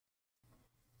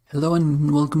Hello and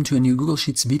welcome to a new Google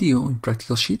Sheets video in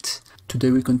Practical Sheets.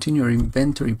 Today we continue our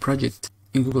inventory project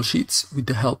in Google Sheets with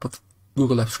the help of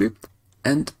Google Apps Script,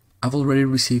 and I've already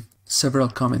received several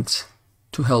comments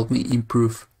to help me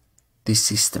improve this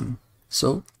system.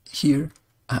 So here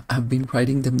I've been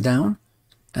writing them down,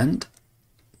 and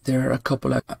there are a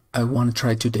couple I want to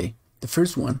try today. The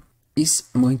first one is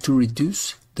I'm going to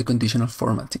reduce the conditional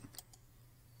formatting.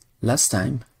 Last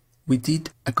time we did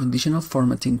a conditional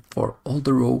formatting for all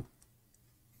the row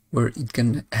where it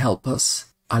can help us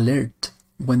alert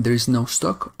when there is no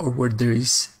stock or where there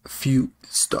is few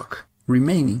stock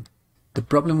remaining. The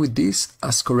problem with this,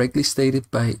 as correctly stated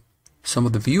by some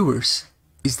of the viewers,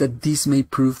 is that this may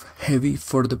prove heavy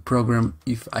for the program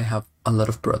if I have a lot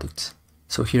of products.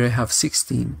 So here I have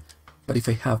 16, but if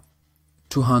I have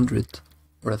 200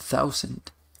 or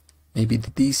 1,000, maybe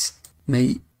this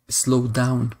may slow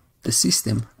down the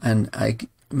system, and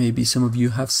maybe some of you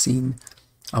have seen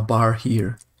a bar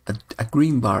here, a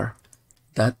green bar.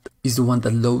 That is the one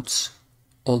that loads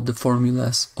all the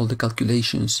formulas, all the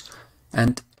calculations,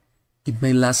 and it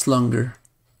may last longer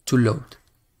to load.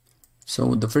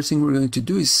 So the first thing we're going to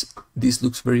do is, this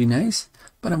looks very nice,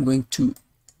 but I'm going to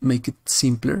make it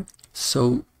simpler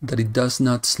so that it does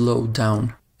not slow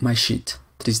down my sheet.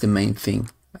 That is the main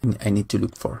thing I need to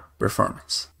look for,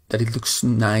 performance. That it looks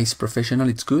nice, professional,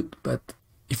 it's good, but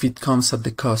if it comes at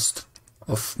the cost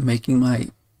of making my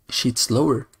sheet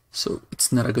slower, so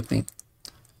it's not a good thing.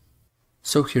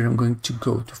 So here I'm going to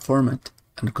go to Format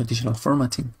and Conditional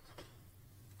Formatting.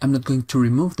 I'm not going to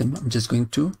remove them, I'm just going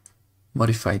to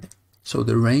modify them. So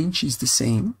the range is the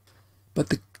same,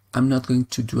 but I'm not going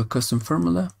to do a custom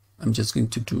formula, I'm just going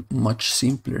to do much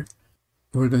simpler.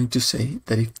 We're going to say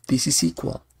that if this is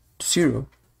equal to 0,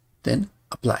 then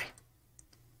apply.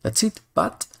 That's it,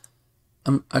 but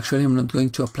I'm not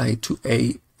going to apply it to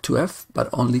A to F, but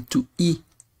only to E,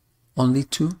 only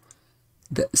to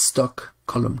the stock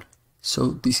column.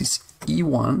 So this is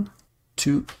E1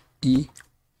 to E1000.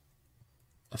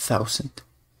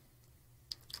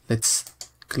 Let's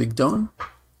click done,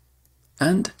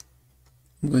 and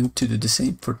I'm going to do the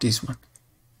same for this one.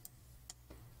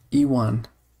 E1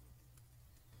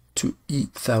 to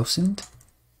E1000,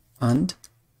 and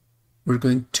we're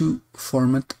going to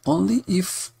format only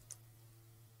if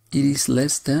it is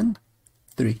less than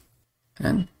 3.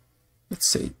 And let's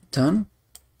say done.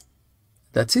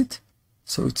 That's it.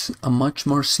 So it's a much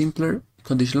more simpler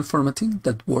conditional formatting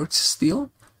that works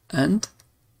still and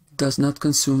does not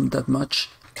consume that much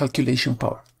calculation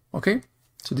power. Okay?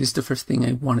 So this is the first thing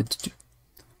I wanted to do.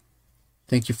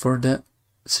 Thank you for the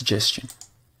suggestion.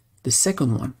 The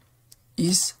second one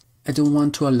is I don't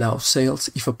want to allow sales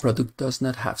if a product does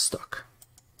not have stock.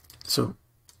 So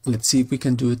let's see if we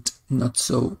can do it not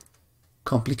so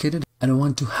complicated. I don't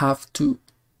want to have to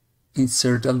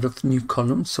insert a lot of new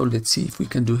columns, so let's see if we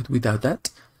can do it without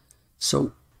that.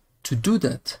 So to do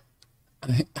that,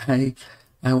 I'm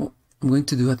going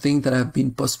to do a thing that I've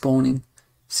been postponing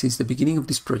since the beginning of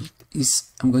this project. Is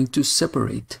I'm going to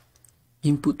separate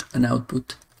input and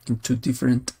output into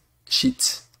different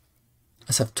sheets.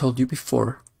 As I've told you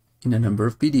before in a number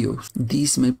of videos,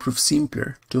 these may prove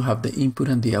simpler to have the input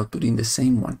and the output in the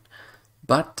same one,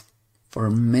 but for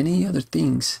many other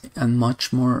things and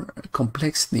much more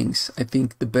complex things, I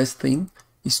think the best thing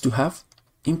is to have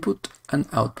input and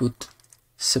output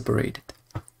separated,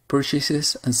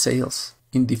 purchases and sales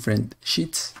in different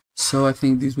sheets. So I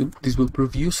think this will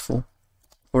prove useful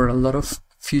for a lot of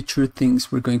future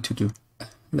things we're going to do.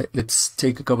 Let's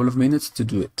take a couple of minutes to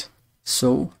do it.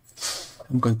 So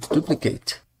I'm going to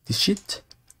duplicate this sheet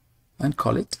and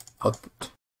call it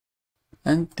output.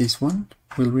 And this one,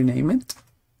 we'll rename it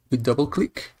with double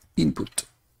click input.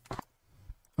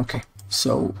 Okay,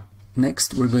 so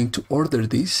next we're going to order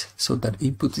this so that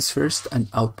input is first and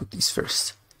output is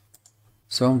first.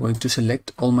 So I'm going to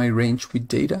select all my range with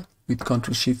data with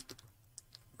Ctrl Shift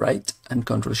right and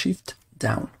Ctrl Shift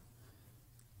down.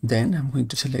 Then I'm going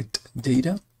to select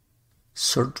data,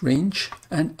 sort range,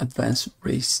 and advanced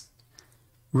range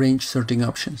sorting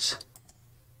options.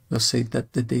 We'll say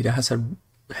that the data has a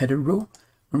header row,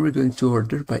 and we're going to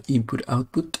order by input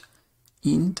output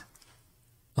in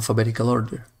alphabetical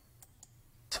order.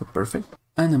 So perfect.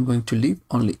 And I'm going to leave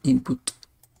only input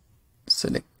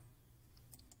select,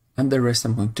 and the rest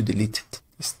I'm going to delete it.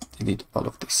 Just delete all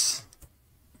of this.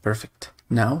 Perfect.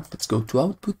 Now let's go to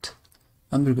output,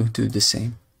 and we're going to do the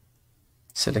same.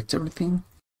 Select everything,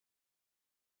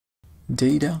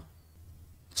 data,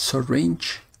 sort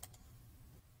range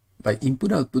by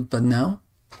input output, but now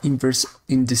inverse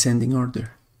in descending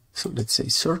order. So let's say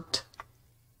sort,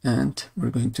 and we're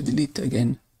going to delete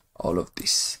again all of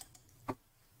this.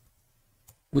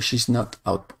 which is not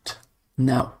output.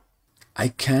 Now, I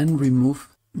can remove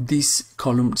this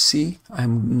column C.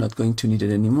 I'm not going to need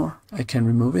it anymore. I can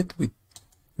remove it with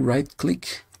right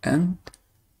click and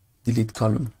delete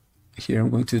column. Here I'm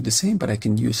going to do the same, but I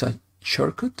can use a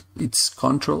shortcut. It's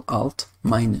Control Alt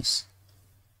minus.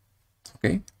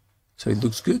 Okay, so it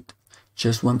looks good.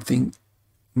 Just one thing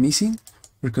missing.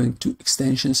 We're going to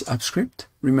extensions app script.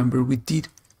 Remember, we did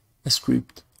a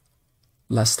script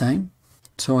last time,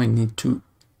 so I need to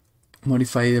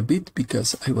modify it a bit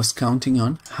because I was counting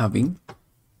on having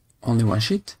only one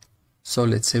sheet. So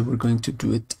let's say we're going to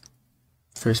do it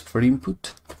first for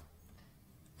input,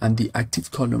 and the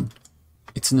active column,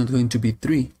 it's not going to be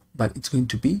 3, but it's going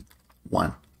to be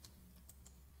 1.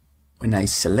 When I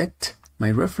select my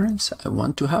reference, I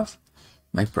want to have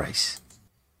my price.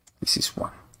 This is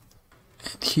 1.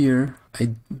 And here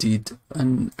I did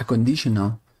a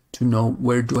conditional to know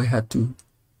where do I have to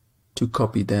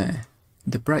copy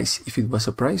the price, if it was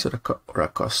a price or a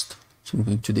cost. So I'm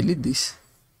going to delete this,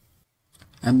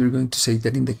 and we're going to say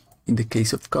that in the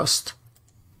case of cost,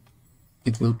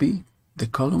 it will be the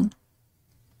column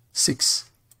 6,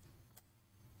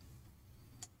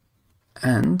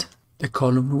 and the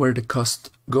column where the cost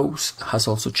goes has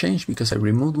also changed because I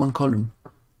removed one column.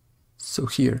 So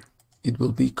here it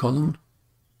will be column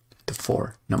the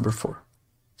 4, number 4.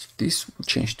 So this will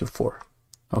change to 4.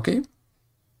 Okay,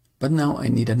 but now I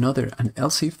need an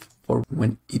else if for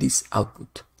when it is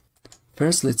output.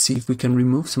 First, let's see if we can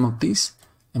remove some of this.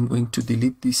 I'm going to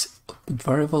delete this output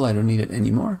variable. I don't need it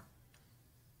anymore.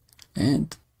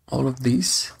 And all of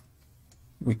these,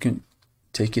 we can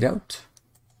take it out.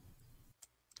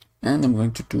 And I'm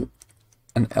going to do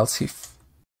an else if.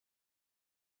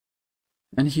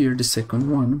 And here the second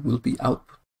one will be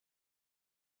output.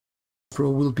 Pro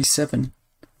will be 7.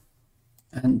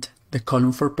 And the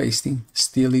column for pasting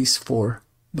still is 4,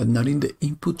 but not in the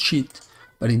input sheet,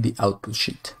 but in the output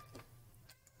sheet.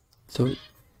 So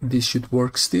this should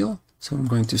work still. So I'm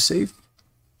going to save.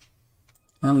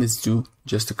 And let's do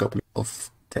just a couple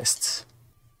of tests.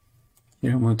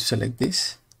 Here I'm going to select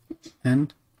this,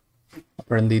 and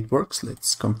apparently it works.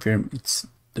 Let's confirm it's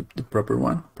the proper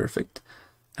one. Perfect.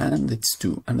 And let's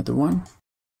do another one.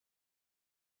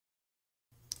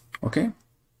 Okay.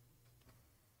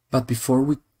 But before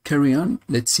we carry on,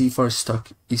 let's see if our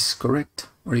stock is correct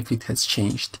or if it has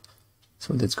changed.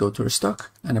 So let's go to our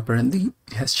stock, and apparently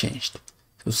it has changed.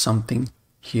 So something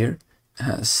here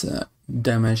has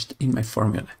damaged in my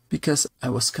formula because I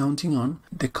was counting on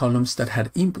the columns that had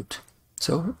input.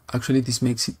 So actually this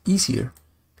makes it easier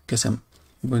because I'm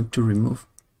going to remove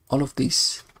all of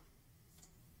this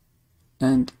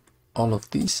and all of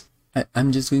this.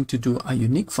 I'm just going to do a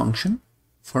unique function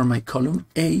for my column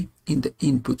A in the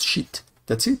input sheet.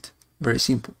 That's it. Very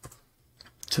simple.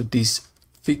 So this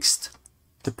fixed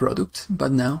the product,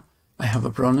 but now I have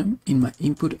a problem in my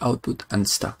input, output, and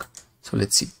stock. So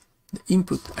let's see. The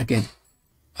input, again,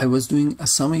 I was doing a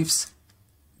sum ifs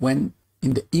when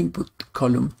in the input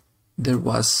column there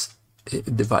was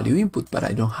the value input, but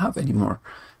I don't have anymore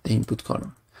the input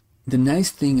column. The nice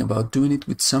thing about doing it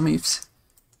with sum ifs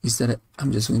is that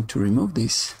I'm just going to remove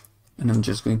this, and I'm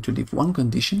just going to leave one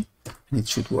condition, and it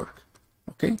should work.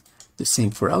 Okay, the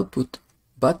same for output,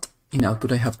 but in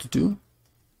output I have to do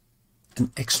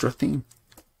an extra thing,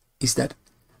 is that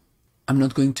I'm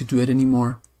not going to do it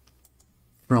anymore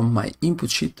from my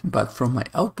input sheet, but from my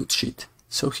output sheet.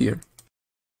 So here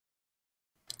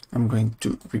I'm going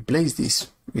to replace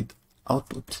this with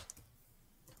output,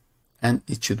 and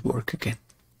it should work again.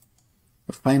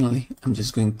 But finally, I'm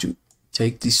just going to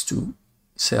take these two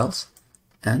cells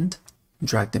and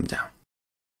drag them down.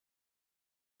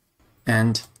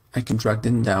 And I can drag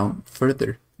them down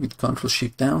further with Ctrl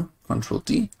Shift down, Ctrl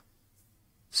D,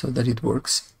 so that it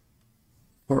works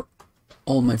for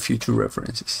all my future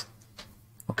references.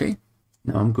 Okay,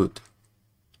 now I'm good.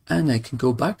 And I can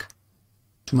go back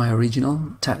to my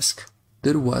original task.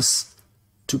 That was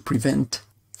to prevent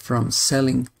from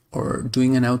selling or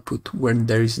doing an output when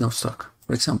there is no stock.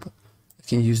 For example, I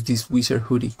can use this wizard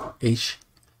hoodie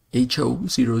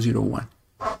HO001.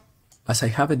 As I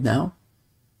have it now,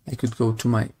 I could go to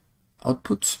my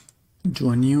outputs, do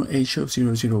a new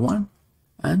HO001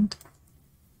 and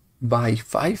buy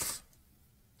 5,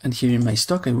 and here in my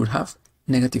stock I would have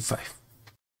 -5.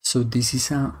 So this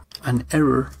is an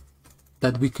error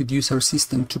that we could use our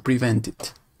system to prevent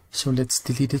it. So let's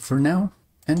delete it for now.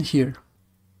 And here,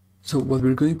 so what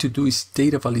we're going to do is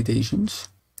data validations,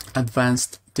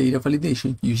 advanced data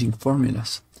validation using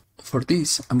formulas. For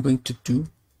this, I'm going to do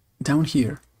down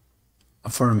here a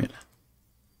formula.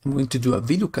 I'm going to do a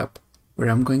VLOOKUP where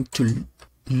I'm going to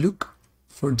look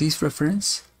for this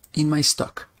reference in my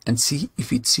stock and see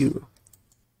if it's 0.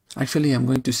 Actually, I'm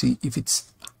going to see if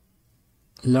it's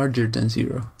larger than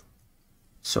 0.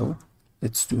 So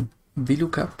let's do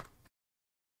VLOOKUP.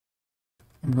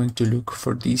 I'm going to look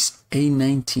for this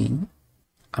A19.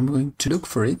 I'm going to look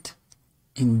for it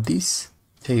in this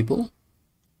table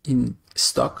in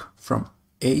stock from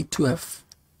A to F,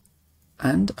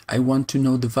 and I want to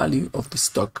know the value of the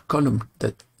stock column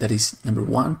that is number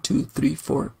 1, 2, 3,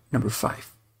 4, number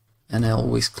 5. And I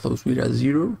always close with a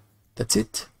 0. That's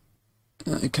it.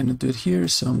 I cannot do it here,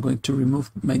 so I'm going to remove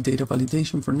my data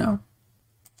validation for now.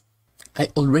 I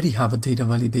already have a data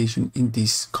validation in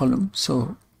this column,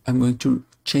 so I'm going to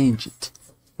change it.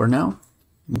 For now,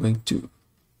 I'm going to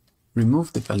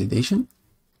remove the validation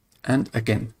and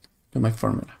again do my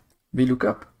formula.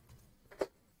 VLOOKUP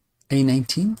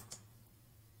A19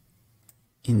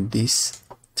 in this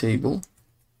table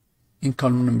in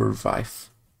column number 5.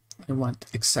 I want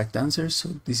exact answers, so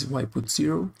this is why I put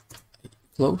 0, I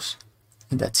close,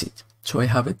 and that's it. So I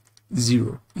have it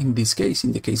 0 in this case,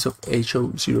 in the case of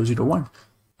HO001.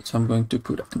 So I'm going to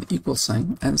put an equal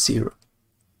sign and 0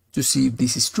 to see if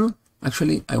this is true.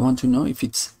 Actually, I want to know if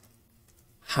it's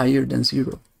higher than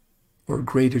 0 or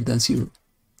greater than 0.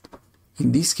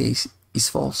 In this case, it's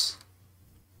false.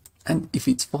 And if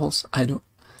it's false, I don't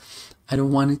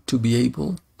want it to be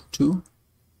able to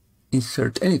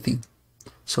insert anything.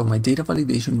 So my data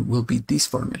validation will be this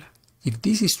formula. If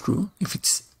this is true, if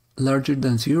it's larger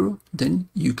than 0, then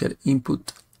you can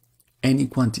input any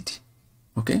quantity.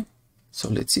 Okay, so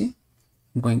let's see.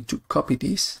 I'm going to copy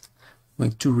this. I'm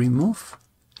going to remove,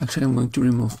 actually I'm going to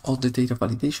remove all the data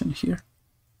validation here.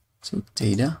 So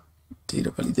data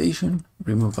validation,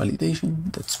 remove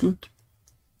validation, that's good.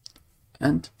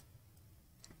 And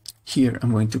here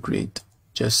I'm going to create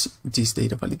just this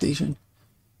data validation.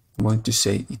 I'm going to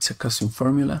say it's a custom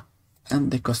formula, and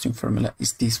the custom formula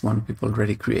is this one we've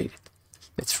already created.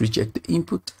 Let's reject the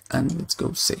input and let's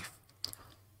go save.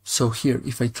 So here,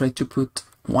 if I try to put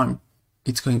 1,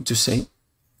 it's going to say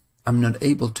I'm not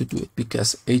able to do it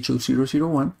because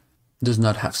HO001 does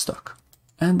not have stock.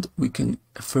 And we can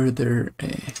further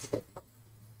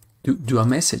do a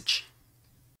message.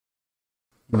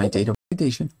 My data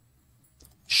validation,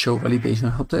 show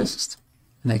validation help test,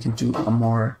 and I can do a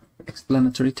more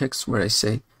explanatory text where I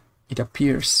say it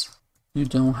appears you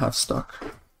don't have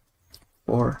stock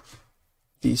for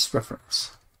this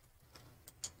reference.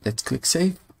 Let's click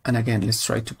save, and again let's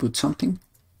try to put something,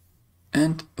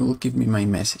 and it will give me my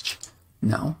message.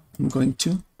 Now I'm going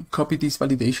to copy this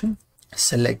validation,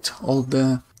 select all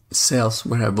the cells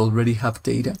where I've already have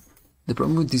data. The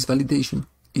problem with this validation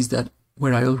is that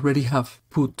where I already have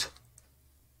put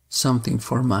something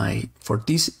for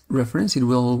this reference, it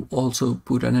will also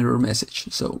put an error message.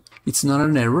 So it's not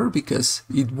an error because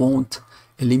it won't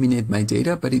eliminate my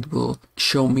data, but it will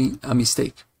show me a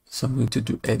mistake. So I'm going to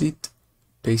do edit,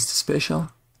 paste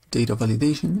special, data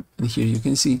validation, and here you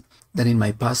can see that in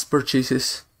my past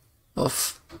purchases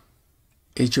of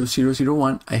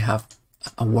HO001 I have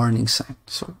a warning sign.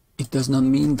 So it does not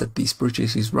mean that this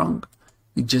purchase is wrong,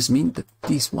 it just means that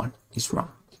this one is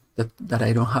wrong, that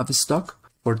I don't have a stock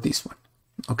for this one.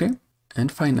 Okay,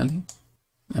 and finally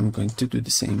I'm going to do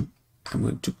the same. I'm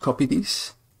going to copy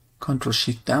this, Control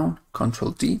Shift down,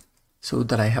 Control D, so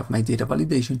that I have my data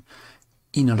validation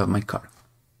in all of my cart.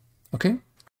 Okay,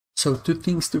 so 2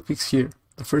 things to fix here.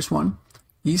 The first one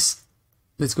is,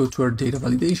 let's go to our data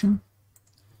validation,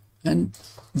 and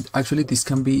actually this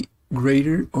can be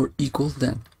greater or equal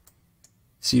than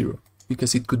 0,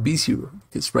 because it could be 0,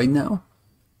 because right now,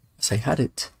 as I had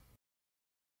it,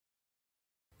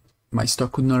 my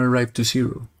stock could not arrive to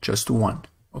 0, just to 1,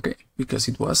 okay, because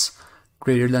it was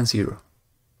greater than 0.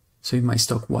 So if my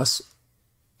stock was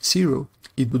 0,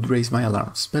 it would raise my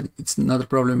alarms, but it's not a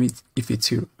problem if it's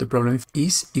 0. The problem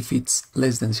is if it's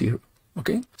less than 0,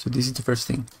 okay? So this is the first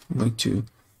thing. I'm going to,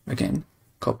 again,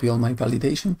 copy all my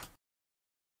validation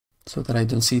so that I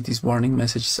don't see these warning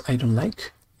messages I don't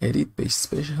like. Edit, paste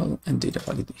special, and data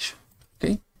validation,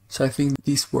 okay? So I think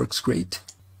this works great,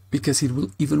 because it will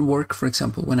even work, for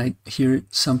example, when I hear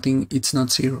something, it's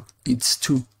not 0, it's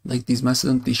 2, like this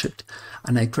Mastodon t-shirt,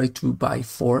 and I try to buy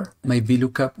 4, my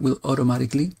VLOOKUP will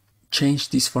automatically change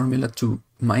this formula to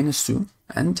 -2,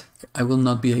 and I will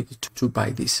not be able to buy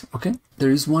this, okay?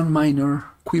 There is one minor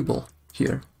quibble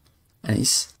here, and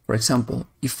it's, for example,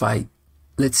 if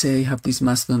let's say I have this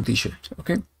Mastodon t-shirt,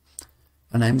 okay?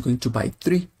 And I'm going to buy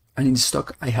 3, and in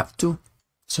stock I have 2.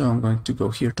 So I'm going to go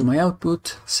here to my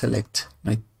output, select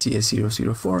my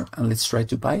TS004, and let's try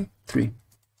to buy 3.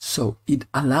 So it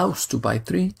allows to buy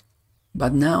 3,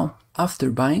 but now after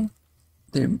buying,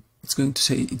 it's going to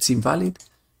say it's invalid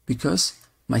because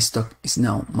my stock is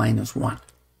now -1.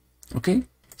 Okay,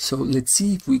 so let's see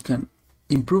if we can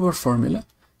improve our formula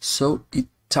so it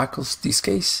tackles this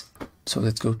case. So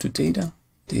let's go to data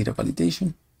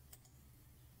validation,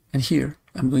 and here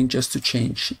I'm going just to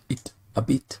change it a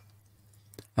bit.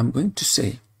 I'm going to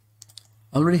say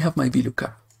I already have my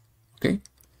VLOOKUP. Okay,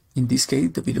 in this case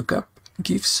the VLOOKUP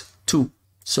gives 2,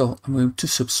 so I'm going to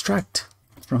subtract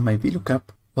from my VLOOKUP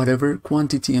whatever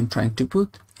quantity I'm trying to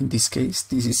put. In this case,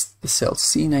 this is the cell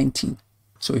C19.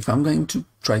 So if I'm going to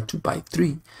try to buy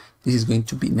 3, this is going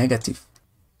to be negative.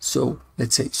 So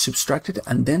let's say subtract it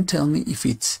and then tell me if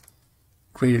it's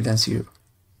greater than 0.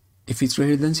 If it's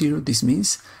greater than 0, this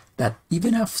means that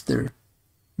even after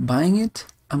buying it,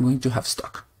 I'm going to have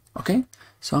stock. Okay,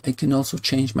 so I can also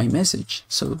change my message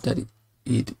so that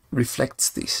it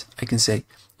reflects this. I can say,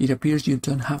 it appears you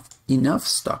don't have enough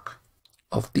stock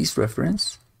of this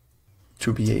reference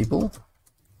to be able to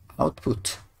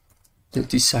output the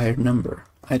desired number.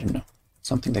 I don't know,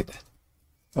 something like that,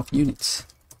 of units.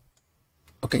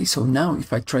 Okay, so now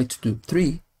if I try to do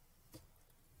 3,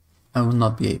 I will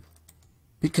not be able,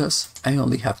 because I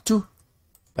only have 2.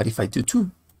 But if I do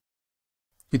 2,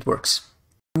 it works.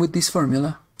 With this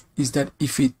formula is that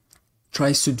if it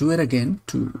tries to do it again,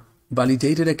 to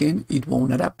validate it again, it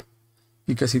won't add up.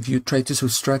 Because if you try to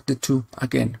subtract the 2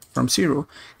 again from 0,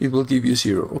 it will give you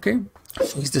 0, okay?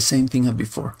 So it's the same thing as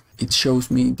before. It shows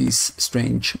me this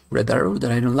strange red arrow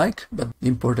that I don't like, but the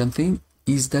important thing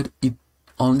is that it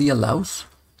only allows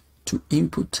to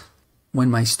input when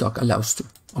my stock allows to,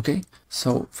 okay?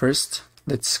 So first,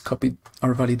 let's copy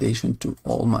our validation to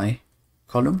all my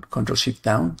column, Ctrl-Shift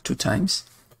down 2 times,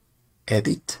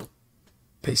 edit,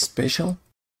 paste special,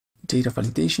 data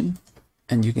validation,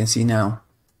 and you can see now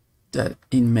that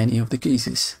in many of the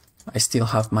cases, I still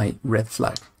have my red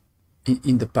flag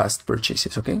in the past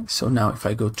purchases, okay? So now if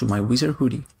I go to my Wizard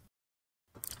hoodie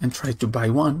and try to buy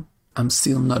 1, I'm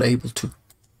still not able to.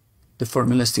 The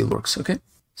formula still works, okay?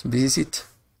 So this is it.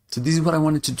 So this is what I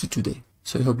wanted to do today.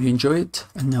 So I hope you enjoy it.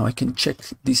 And now I can check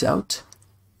this out.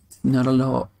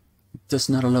 It does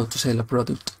not allow to sell a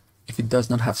product if it does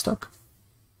not have stock.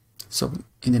 So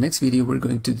in the next video, we're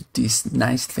going to do this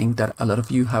nice thing that a lot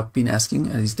of you have been asking,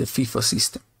 and is the FIFO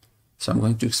system. So I'm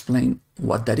going to explain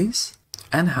what that is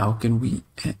and how can we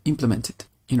implement it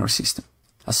in our system.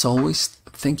 As always,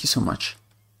 thank you so much.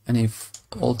 And if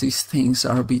all these things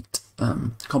are a bit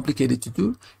complicated to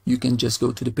do, you can just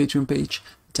go to the Patreon page,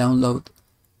 download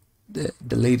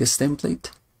the latest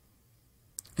template,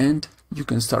 and you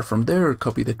can start from there, or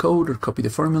copy the code, or copy the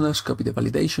formulas, copy the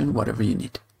validation, whatever you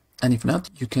need. And if not,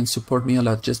 you can support me a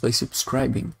lot just by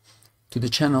subscribing to the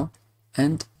channel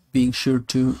and being sure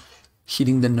to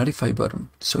hitting the notify button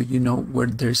so you know where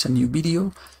there's a new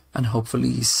video, and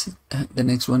hopefully it's the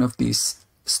next one of this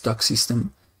stock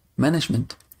system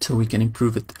management, so we can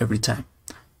improve it every time.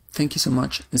 Thank you so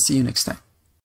much, and see you next time.